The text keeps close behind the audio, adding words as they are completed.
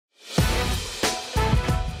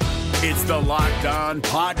It's the Locked On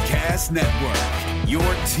Podcast Network, your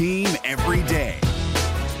team every day.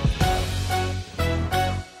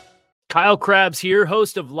 Kyle Krabs here,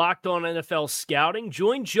 host of Locked On NFL Scouting.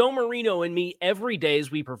 Join Joe Marino and me every day as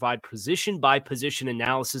we provide position-by-position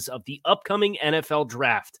analysis of the upcoming NFL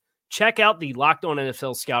Draft. Check out the Locked On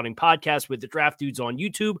NFL Scouting podcast with the Draft Dudes on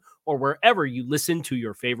YouTube or wherever you listen to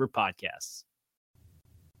your favorite podcasts.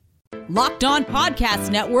 Locked On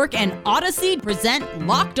Podcast Network and Odyssey present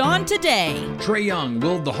Locked On Today. Trae Young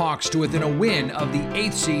willed the Hawks to within a win of the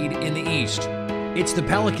 8th seed in the East. It's the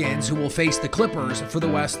Pelicans who will face the Clippers for the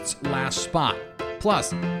West's last spot.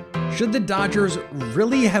 Plus, should the Dodgers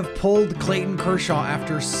really have pulled Clayton Kershaw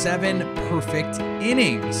after 7 perfect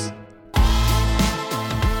innings?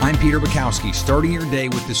 I'm Peter Bukowski, starting your day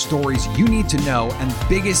with the stories you need to know and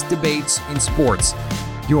biggest debates in sports.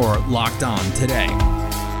 You're Locked On Today.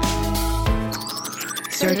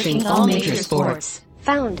 Searching all major sports.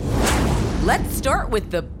 Found. Let's start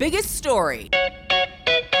with the biggest story.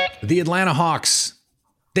 The Atlanta Hawks,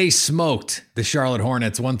 they smoked the Charlotte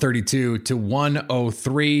Hornets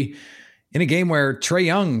 132-103 in a game where Trae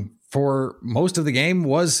Young, for most of the game,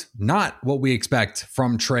 was not what we expect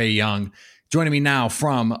from Trae Young. Joining me now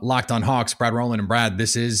from Locked On Hawks, Brad Rowland. And Brad,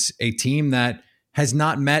 this is a team that has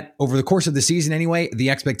not met, over the course of the season anyway, the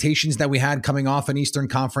expectations that we had coming off an Eastern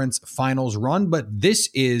Conference Finals run. But this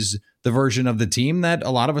is the version of the team that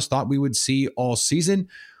a lot of us thought we would see all season.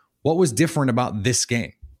 What was different about this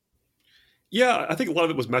game? Yeah, I think a lot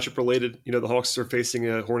of it was matchup related. You know, the Hawks are facing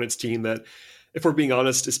a Hornets team that, if we're being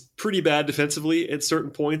honest, is pretty bad defensively at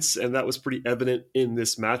certain points, and that was pretty evident in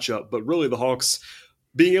this matchup. But really, the Hawks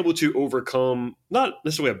being able to overcome not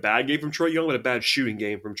necessarily a bad game from Trae Young, but a bad shooting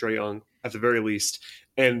game from Trae Young at the very least,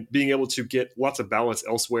 and being able to get lots of balance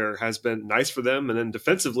elsewhere has been nice for them. And then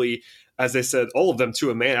defensively, as they said, all of them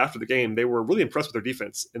to a man after the game, they were really impressed with their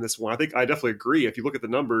defense in this one. I think I definitely agree. If you look at the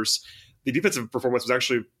numbers, the defensive performance was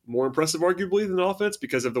actually more impressive, arguably, than the offense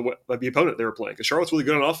because of the opponent they were playing. Because Charlotte's really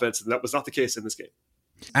good on offense, and that was not the case in this game.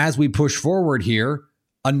 As we push forward here,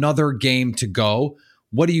 another game to go.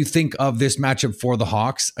 What do you think of this matchup for the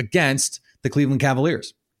Hawks against the Cleveland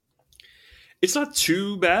Cavaliers? It's not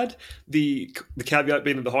too bad. The caveat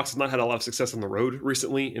being that the Hawks have not had a lot of success on the road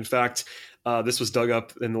recently. In fact, this was dug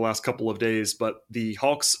up in the last couple of days, but the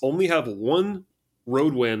Hawks only have one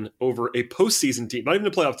road win over a postseason team, not even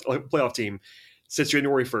a playoff team, since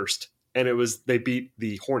January 1st. And they beat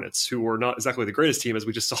the Hornets, who were not exactly the greatest team, as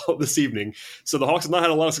we just saw this evening. So the Hawks have not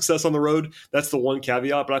had a lot of success on the road. That's the one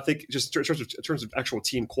caveat. But I think just in terms of actual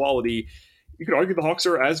team quality, you could argue the Hawks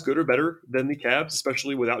are as good or better than the Cavs,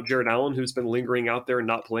 especially without Jarrett Allen, who's been lingering out there and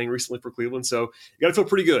not playing recently for Cleveland. So you got to feel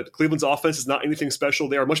pretty good. Cleveland's offense is not anything special.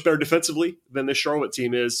 They are much better defensively than this Charlotte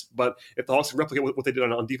team is. But if the Hawks can replicate what they did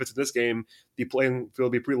on defense in this game, the playing field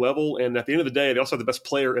will be pretty level. And at the end of the day, they also have the best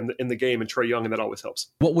player in the game in Trae Young, and that always helps.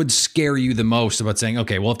 What would scare you the most about saying,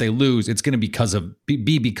 okay, well, if they lose, it's going to be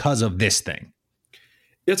because of this thing?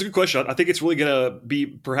 Yeah, it's a good question. I think it's really going to be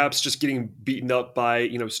perhaps just getting beaten up by,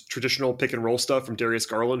 traditional pick and roll stuff from Darius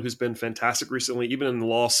Garland, who's been fantastic recently. Even in the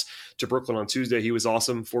loss to Brooklyn on Tuesday, he was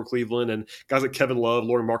awesome for Cleveland. And guys like Kevin Love,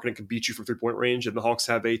 Lauren Marketing can beat you from 3-point range. And the Hawks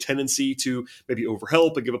have a tendency to maybe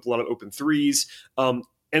overhelp and give up a lot of open threes. And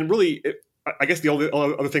really, I guess the only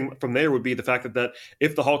other thing from there would be the fact that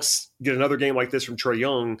if the Hawks get another game like this from Trae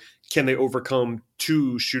Young, can they overcome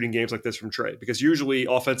 2 shooting games like this from Trae? Because usually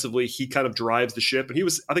offensively, he kind of drives the ship. And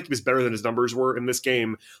I think he was better than his numbers were in this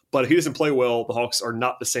game. But if he doesn't play well, the Hawks are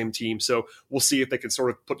not the same team. So we'll see if they can sort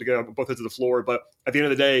of put together both ends of the floor. But at the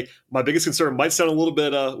end of the day, my biggest concern might sound a little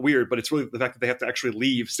bit weird, but it's really the fact that they have to actually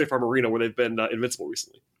leave State Farm Arena, where they've been invincible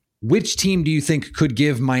recently. Which team do you think could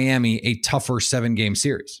give Miami a tougher 7-game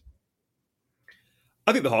series?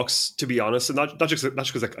 I think the Hawks, to be honest, and not just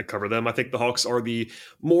because I cover them. I think the Hawks are the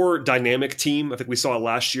more dynamic team. I think we saw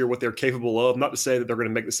last year what they're capable of. Not to say that they're going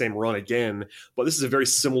to make the same run again, but this is a very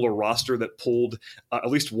similar roster that pulled at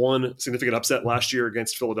least one significant upset last year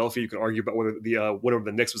against Philadelphia. You can argue about whether the win over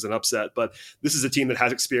the Knicks was an upset, but this is a team that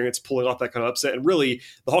has experience pulling off that kind of upset. And really,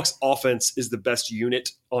 the Hawks' offense is the best unit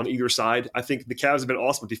on either side. I think the Cavs have been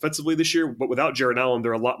awesome defensively this year, but without Jarrett Allen,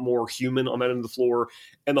 they're a lot more human on that end of the floor.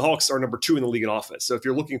 And the Hawks are number 2 in the league in offense. So if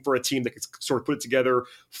you're looking for a team that can sort of put it together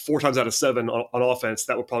 4 times out of 7 on offense,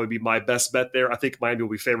 that would probably be my best bet there. I think Miami will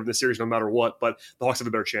be favored in this series no matter what, but the Hawks have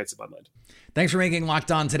a better chance in my mind. Thanks for making Locked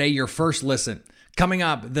On Today your first listen. Coming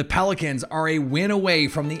up, the Pelicans are a win away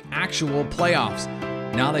from the actual playoffs.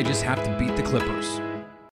 Now they just have to beat the Clippers.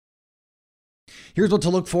 Here's what to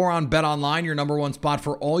look for on BetOnline, your number one spot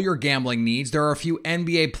for all your gambling needs. There are a few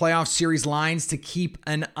NBA playoff series lines to keep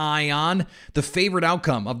an eye on. The favorite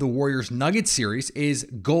outcome of the Warriors-Nuggets series is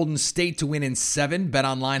Golden State to win in 7.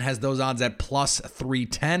 BetOnline has those odds at plus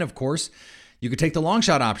 310, of course. You could take the long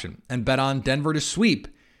shot option and bet on Denver to sweep,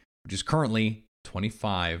 which is currently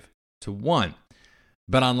 25-1.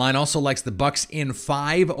 BetOnline also likes the Bucks in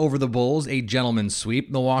 5 over the Bulls, a gentleman's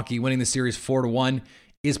sweep. Milwaukee winning the series 4-1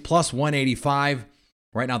 is plus 185.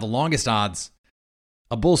 Right now, the longest odds,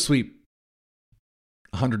 a Bulls sweep,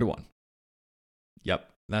 100-1. Yep,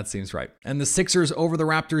 that seems right. And the Sixers over the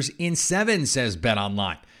Raptors in 7, says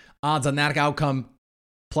BetOnline. Odds on that outcome,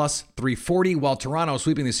 plus 340, while Toronto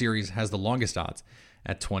sweeping the series has the longest odds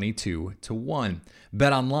at 22-1.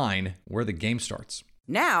 BetOnline, where the game starts.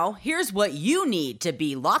 Now, here's what you need to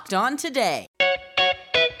be locked on today.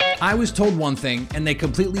 I was told one thing, and they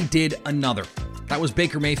completely did another. That was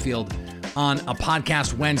Baker Mayfield on a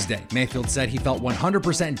podcast Wednesday. Mayfield said he felt 100%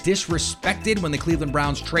 disrespected when the Cleveland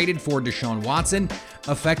Browns traded for Deshaun Watson,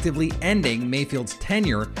 effectively ending Mayfield's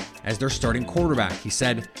tenure as their starting quarterback. He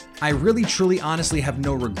said, "I really, truly, honestly have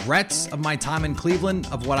no regrets of my time in Cleveland,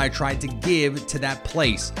 of what I tried to give to that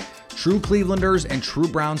place. True Clevelanders and true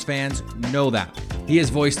Browns fans know that." He has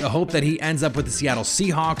voiced a hope that he ends up with the Seattle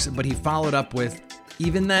Seahawks, but he followed up with,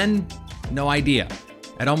 "Even then, no idea."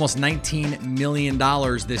 At almost $19 million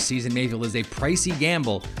this season, Mayfield is a pricey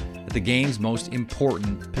gamble at the game's most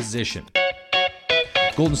important position.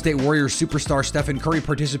 Golden State Warriors superstar Stephen Curry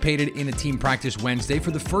participated in a team practice Wednesday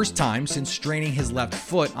for the first time since straining his left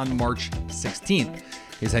foot on March 16th.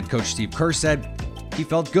 His head coach Steve Kerr said he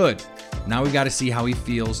felt good. Now we've got to see how he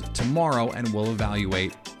feels tomorrow, and we'll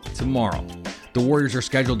evaluate tomorrow. The Warriors are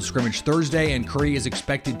scheduled to scrimmage Thursday, and Curry is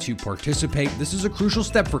expected to participate. This is a crucial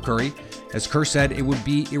step for Curry. As Kerr said, it would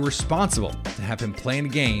be irresponsible to have him play in a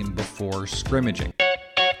game before scrimmaging.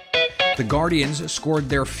 The Guardians scored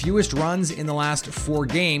their fewest runs in the last 4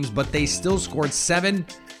 games, but they still scored 7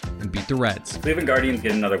 and beat the Reds. Cleveland Guardians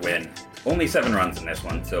get another win. Only 7 runs in this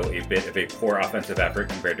one, so a bit of a poor offensive effort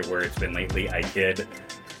compared to where it's been lately. I kid.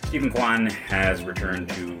 Stephen Kwan has returned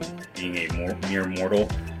to being a mere mortal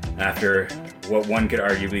after what one could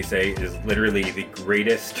arguably say is literally the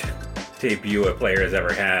greatest debut a player has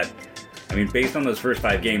ever had. I mean, based on those first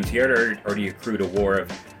 5 games, he had already accrued a WAR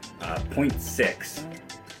of 0.6.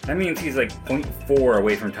 That means he's like 0.4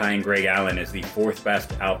 away from tying Greg Allen as the 4th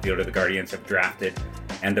best outfielder the Guardians have drafted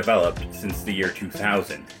and developed since the year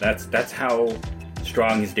 2000. That's how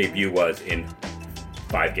strong his debut was in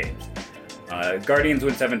 5 games. Guardians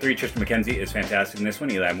win 7-3. Tristan McKenzie is fantastic in this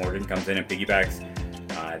one. Eli Morgan comes in and piggybacks.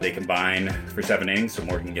 They combine for 7 innings, so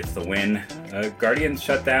Morgan gets the win. Guardians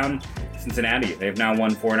shut down Cincinnati. They've now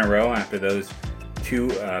won 4 in a row after those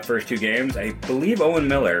first 2 games. I believe Owen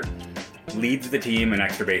Miller leads the team in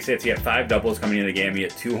extra base hits. He had 5 doubles coming into the game. He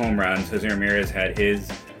had 2 home runs. Jose Ramirez had his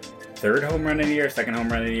 3rd home run of the year, 2nd home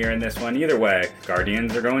run of the year in this one. Either way,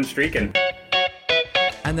 Guardians are going streaking.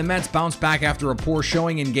 And the Mets bounce back after a poor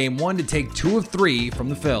showing in Game 1 to take 2 of 3 from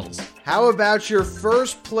the Phils. How about your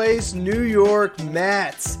first place New York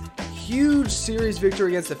Mets? Huge series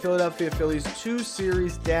victory against the Philadelphia Phillies. 2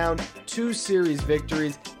 series down, 2 series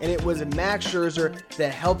victories, and it was Max Scherzer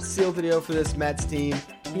that helped seal the deal for this Mets team.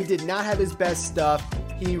 He did not have his best stuff.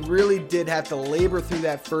 He really did have to labor through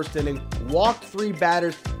that first inning, walked 3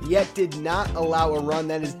 batters, yet did not allow a run.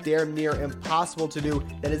 That is damn near impossible to do.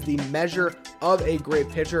 That is the measure of a great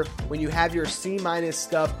pitcher. When you have your C-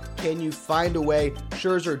 stuff, can you find a way?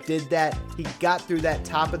 Scherzer did that. He got through that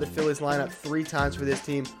top of the Phillies lineup 3 times for this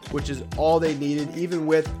team, which is all they needed. Even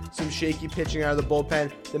with some shaky pitching out of the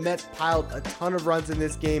bullpen, the Mets piled a ton of runs in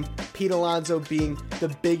this game. Pete Alonso being the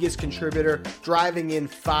biggest contributor, driving in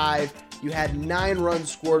 5. You had 9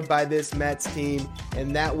 runs scored by this Mets team,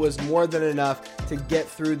 and that was more than enough to get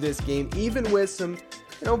through this game, even with some,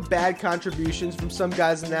 bad contributions from some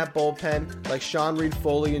guys in that bullpen, like Sean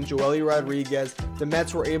Reed-Foley and Joely Rodriguez. The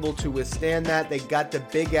Mets were able to withstand that. They got the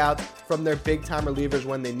big outs from their big-time relievers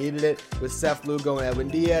when they needed it, with Seth Lugo and Edwin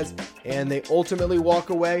Diaz, and they ultimately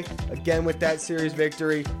walk away, again, with that series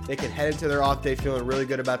victory. They can head into their off day feeling really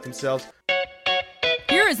good about themselves.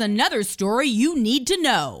 Here is another story you need to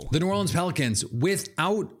know. The New Orleans Pelicans,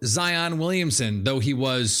 without Zion Williamson, though he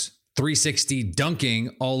was 360 dunking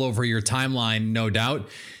all over your timeline, no doubt,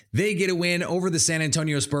 they get a win over the San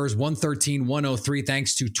Antonio Spurs, 113-103,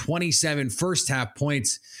 thanks to 27 first-half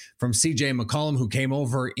points from CJ McCollum, who came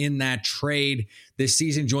over in that trade this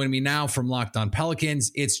season. Joining me now from Locked On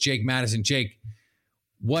Pelicans, it's Jake Madison. Jake,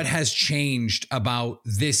 what has changed about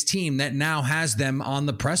this team that now has them on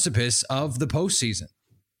the precipice of the postseason?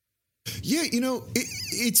 Yeah,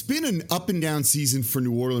 it's been an up and down season for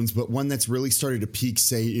New Orleans, but one that's really started to peak,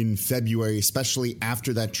 say, in February, especially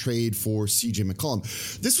after that trade for CJ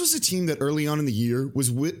McCollum. This was a team that early on in the year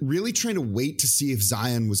was really trying to wait to see if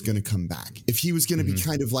Zion was going to come back, if he was going to be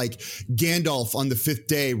kind of like Gandalf on the fifth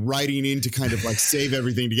day, riding in to kind of like save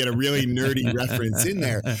everything, to get a really nerdy reference in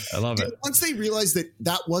there. I love it. And once they realized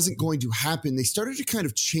that wasn't going to happen, they started to kind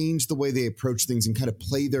of change the way they approach things and kind of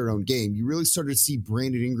play their own game. You really started to see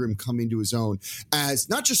Brandon Ingram come into his own as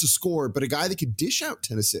not just a scorer, but a guy that could dish out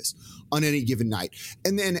 10 assists on any given night.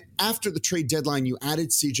 And then after the trade deadline, you added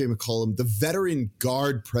CJ McCollum, the veteran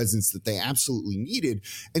guard presence that they absolutely needed.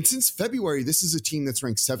 And since February, this is a team that's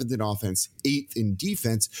ranked 7th in offense, 8th in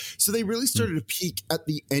defense. So they really started to peak at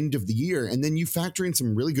the end of the year. And then you factor in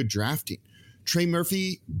some really good drafting. Trae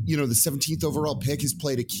Murphy, the 17th overall pick, has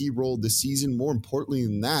played a key role this season. More importantly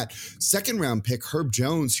than that, second round pick Herb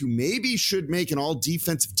Jones, who maybe should make an all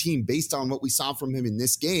defensive team based on what we saw from him in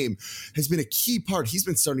this game, has been a key part. He's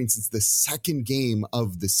been starting since the second game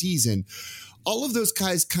of the season. All of those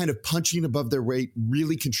guys kind of punching above their weight,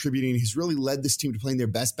 really contributing. He's really led this team to playing their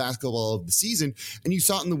best basketball of the season. And you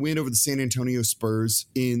saw it in the win over the San Antonio Spurs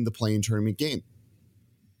in the play-in tournament game.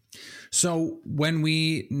 So when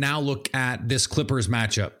we now look at this Clippers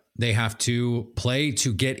matchup, they have to play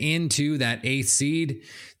to get into that 8th seed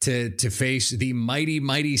to face the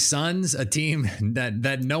mighty Suns, a team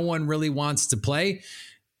that no one really wants to play.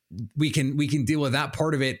 We can deal with that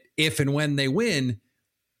part of it if and when they win.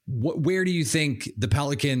 Where do you think the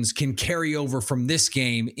Pelicans can carry over from this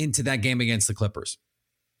game into that game against the Clippers?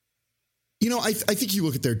 I think you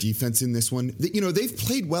look at their defense in this one. They've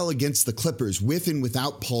played well against the Clippers with and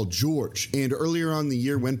without Paul George. And earlier on in the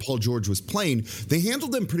year when Paul George was playing, they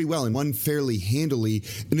handled them pretty well and won fairly handily.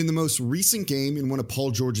 And in the most recent game, in one of Paul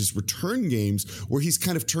George's return games, where he's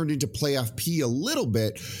kind of turned into playoff P a little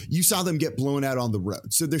bit, you saw them get blown out on the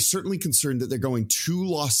road. So they're certainly concerned that they're going to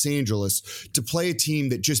Los Angeles to play a team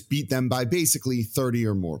that just beat them by basically 30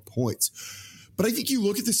 or more points. But I think you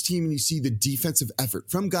look at this team and you see the defensive effort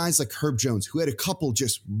from guys like Herb Jones, who had a couple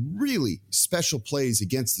just really special plays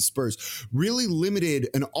against the Spurs, really limited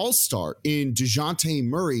an all-star in DeJounte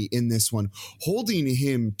Murray in this one, holding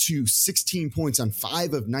him to 16 points on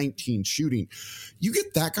 5 of 19 shooting. You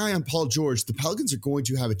get that guy on Paul George, the Pelicans are going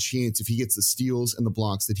to have a chance if he gets the steals and the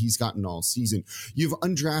blocks that he's gotten all season. You've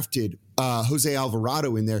undrafted Jose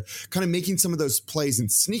Alvarado in there, kind of making some of those plays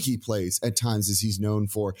and sneaky plays at times, as he's known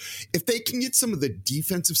for. If they can get some of the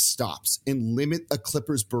defensive stops and limit a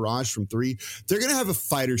Clippers barrage from 3, they're going to have a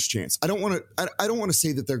fighter's chance. I don't want to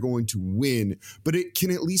say that they're going to win, but it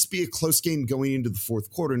can at least be a close game going into the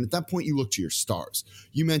fourth quarter. And at that point, you look to your stars.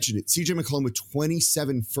 You mentioned it. CJ McCollum with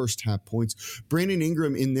 27 first half points. Brandon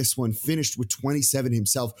Ingram in this one finished with 27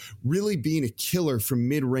 himself, really being a killer from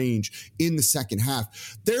mid-range in the second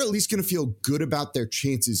half. They're at least going to feel good about their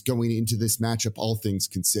chances going into this matchup, all things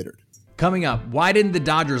considered. Coming up, why didn't the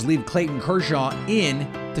Dodgers leave Clayton Kershaw in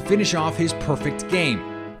to finish off his perfect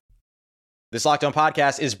game? This Locked On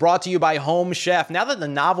podcast is brought to you by Home Chef. Now that the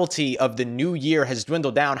novelty of the new year has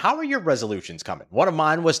dwindled down, how are your resolutions coming? One of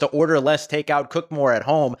mine was to order less takeout, cook more at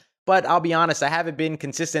home, but I'll be honest, I haven't been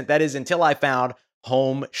consistent. That is until I found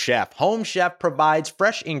Home Chef. Home Chef provides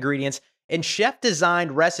fresh ingredients and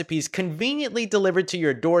chef-designed recipes conveniently delivered to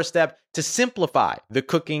your doorstep to simplify the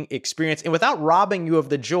cooking experience and without robbing you of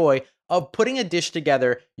the joy of putting a dish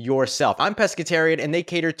together yourself. I'm pescatarian and they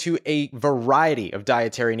cater to a variety of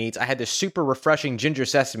dietary needs. I had this super refreshing ginger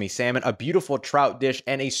sesame salmon, a beautiful trout dish,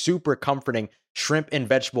 and a super comforting shrimp and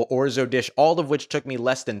vegetable orzo dish, all of which took me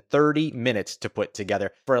less than 30 minutes to put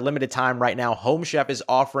together. For a limited time right now, Home Chef is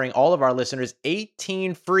offering all of our listeners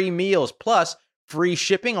 18 free meals plus free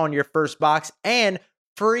shipping on your first box and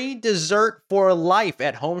free dessert for life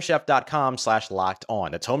at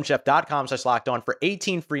homechef.com/lockedon. That's homechef.com/lockedon for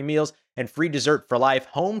 18 free meals and free dessert for life.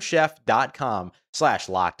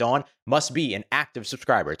 Homechef.com/lockedon. Must be an active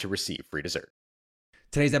subscriber to receive free dessert.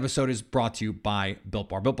 Today's episode is brought to you by Built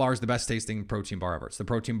Bar. Built Bar is the best tasting protein bar ever. It's the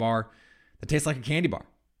protein bar that tastes like a candy bar.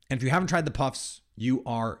 And if you haven't tried the puffs, you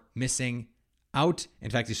are missing out.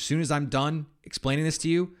 In fact, as soon as I'm done explaining this to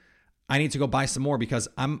you, I need to go buy some more because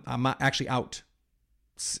I'm actually out.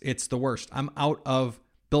 It's the worst. I'm out of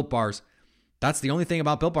Built Bars. That's the only thing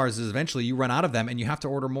about Built Bars is eventually you run out of them and you have to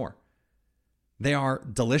order more. They are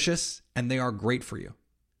delicious and they are great for you.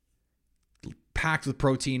 Packed with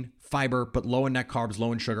protein, fiber, but low in net carbs,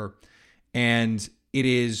 low in sugar. And it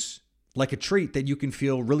is like a treat that you can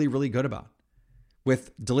feel really, really good about.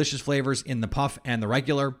 With delicious flavors in the puff and the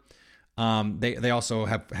regular. They also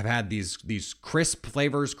have had these crisp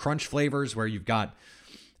flavors, crunch flavors, where you've got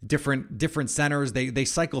different centers. They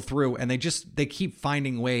cycle through, and they keep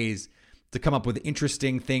finding ways to come up with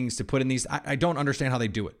interesting things to put in these. I don't understand how they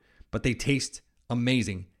do it, but they taste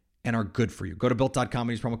amazing and are good for you. Go to Built.com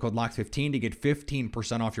and use promo code LOCK15 to get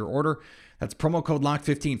 15% off your order. That's promo code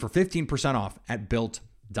LOCK15 for 15% off at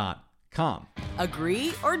Built.com.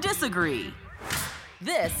 Agree or disagree?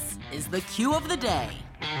 This is the cue of the day.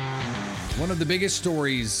 One of the biggest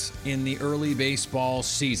stories in the early baseball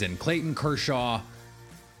season. Clayton Kershaw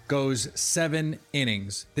goes 7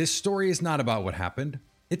 innings. This story is not about what happened.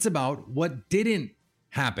 It's about what didn't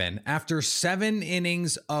happen. After 7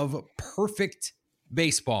 innings of perfect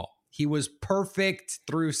baseball, he was perfect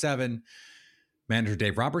through 7. Manager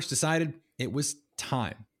Dave Roberts decided it was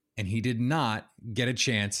time, and he did not get a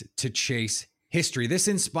chance to chase history. This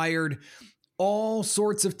inspired all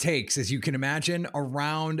sorts of takes, as you can imagine,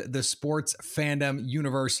 around the sports fandom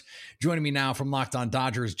universe. Joining me now from Locked On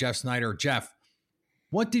Dodgers, Jeff Snyder. Jeff,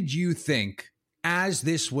 what did you think as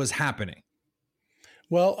this was happening?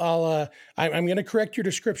 Well, I'm going to correct your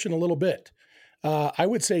description a little bit. I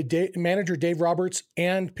would say manager Dave Roberts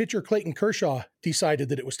and pitcher Clayton Kershaw decided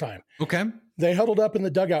that it was time. Okay. They huddled up in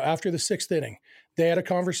the dugout after the 6th inning. They had a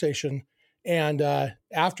conversation, and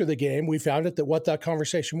after the game, we found out that what that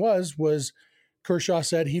conversation was Kershaw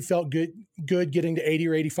said he felt good getting to 80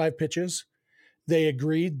 or 85 pitches. They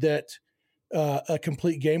agreed that a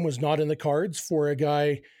complete game was not in the cards for a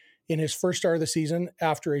guy in his first start of the season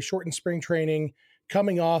after a shortened spring training,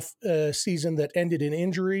 coming off a season that ended in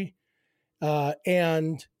injury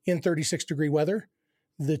and in 36-degree weather.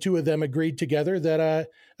 The two of them agreed together that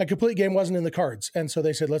a complete game wasn't in the cards. And so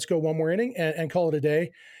they said, let's go one more inning and call it a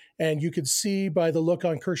day. And you could see by the look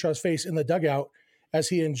on Kershaw's face in the dugout as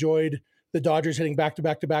he enjoyed the Dodgers hitting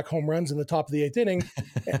back-to-back home runs in the top of the 8th inning.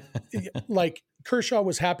 Like, Kershaw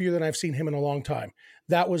was happier than I've seen him in a long time.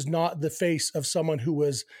 That was not the face of someone who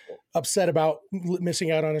was upset about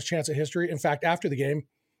missing out on his chance at history. In fact, after the game,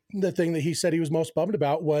 the thing that he said he was most bummed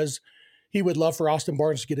about was he would love for Austin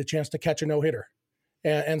Barnes to get a chance to catch a no-hitter.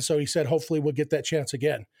 And so he said, hopefully we'll get that chance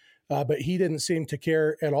again. But he didn't seem to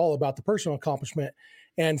care at all about the personal accomplishment.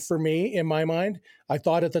 And for me, in my mind, I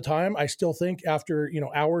thought at the time, I still think after,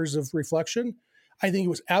 hours of reflection, I think it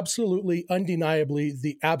was absolutely, undeniably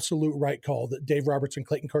the absolute right call that Dave Roberts and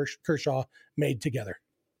Clayton Kershaw made together.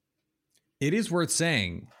 It is worth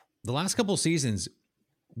saying the last couple of seasons,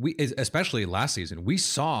 especially last season, we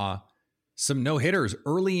saw some no-hitters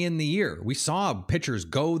early in the year. We saw pitchers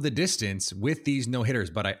go the distance with these no-hitters,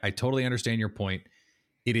 but I totally understand your point.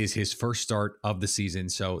 It is his first start of the season.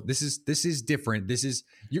 So this is different.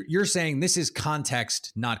 You're saying this is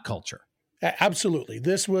context, not culture. Absolutely.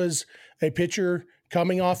 This was a pitcher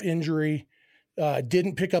coming off injury,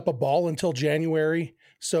 didn't pick up a ball until January.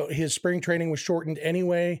 So his spring training was shortened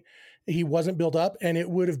anyway. He wasn't built up, and it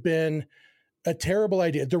would have been a terrible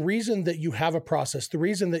idea. The reason that you have a process, the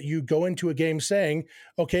reason that you go into a game saying,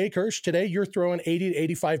 okay, Kersh, today you're throwing 80 to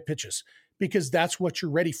 85 pitches, because that's what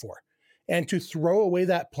you're ready for. And to throw away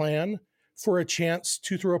that plan for a chance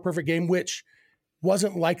to throw a perfect game, which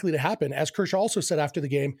wasn't likely to happen. As Kershaw also said after the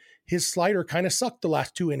game, his slider kind of sucked the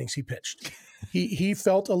last 2 innings he pitched. He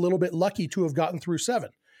felt a little bit lucky to have gotten through 7,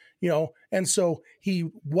 and so he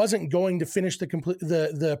wasn't going to finish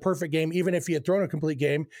the perfect game. Even if he had thrown a complete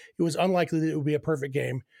game, it was unlikely that it would be a perfect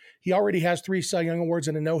game. He already has 3 Cy Young Awards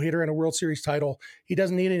and a no-hitter and a World Series title. He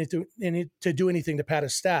doesn't need to do anything to pad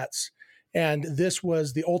his stats. And this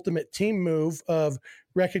was the ultimate team move of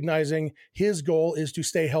recognizing his goal is to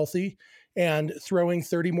stay healthy, and throwing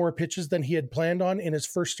 30 more pitches than he had planned on in his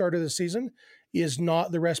first start of the season is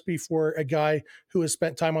not the recipe for a guy who has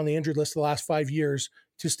spent time on the injured list the last 5 years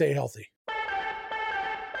to stay healthy.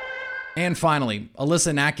 And finally,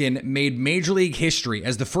 Alyssa Nakken made Major League history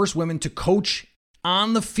as the first woman to coach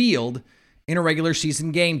on the field in a regular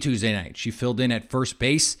season game Tuesday night. She filled in at first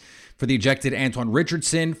base for the ejected Antoine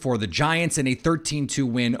Richardson for the Giants in a 13-2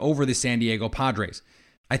 win over the San Diego Padres.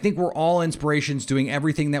 I think we're all inspirations doing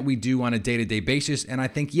everything that we do on a day-to-day basis, and I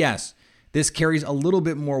think, yes, this carries a little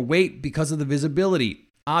bit more weight because of the visibility.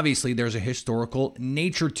 Obviously, there's a historical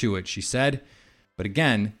nature to it, she said. But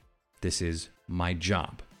again, this is my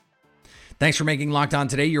job. Thanks for making Locked On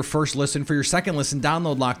Today your first listen. For your second listen,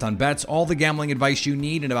 download Locked On Bets, all the gambling advice you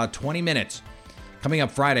need in about 20 minutes. Coming up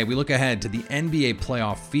Friday, we look ahead to the NBA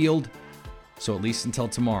playoff field. So at least until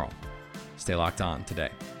tomorrow, stay locked on today.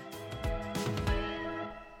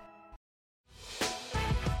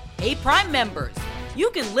 Hey, Prime members,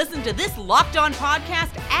 you can listen to this Locked On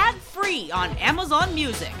podcast ad-free on Amazon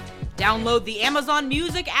Music. Download the Amazon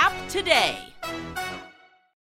Music app today.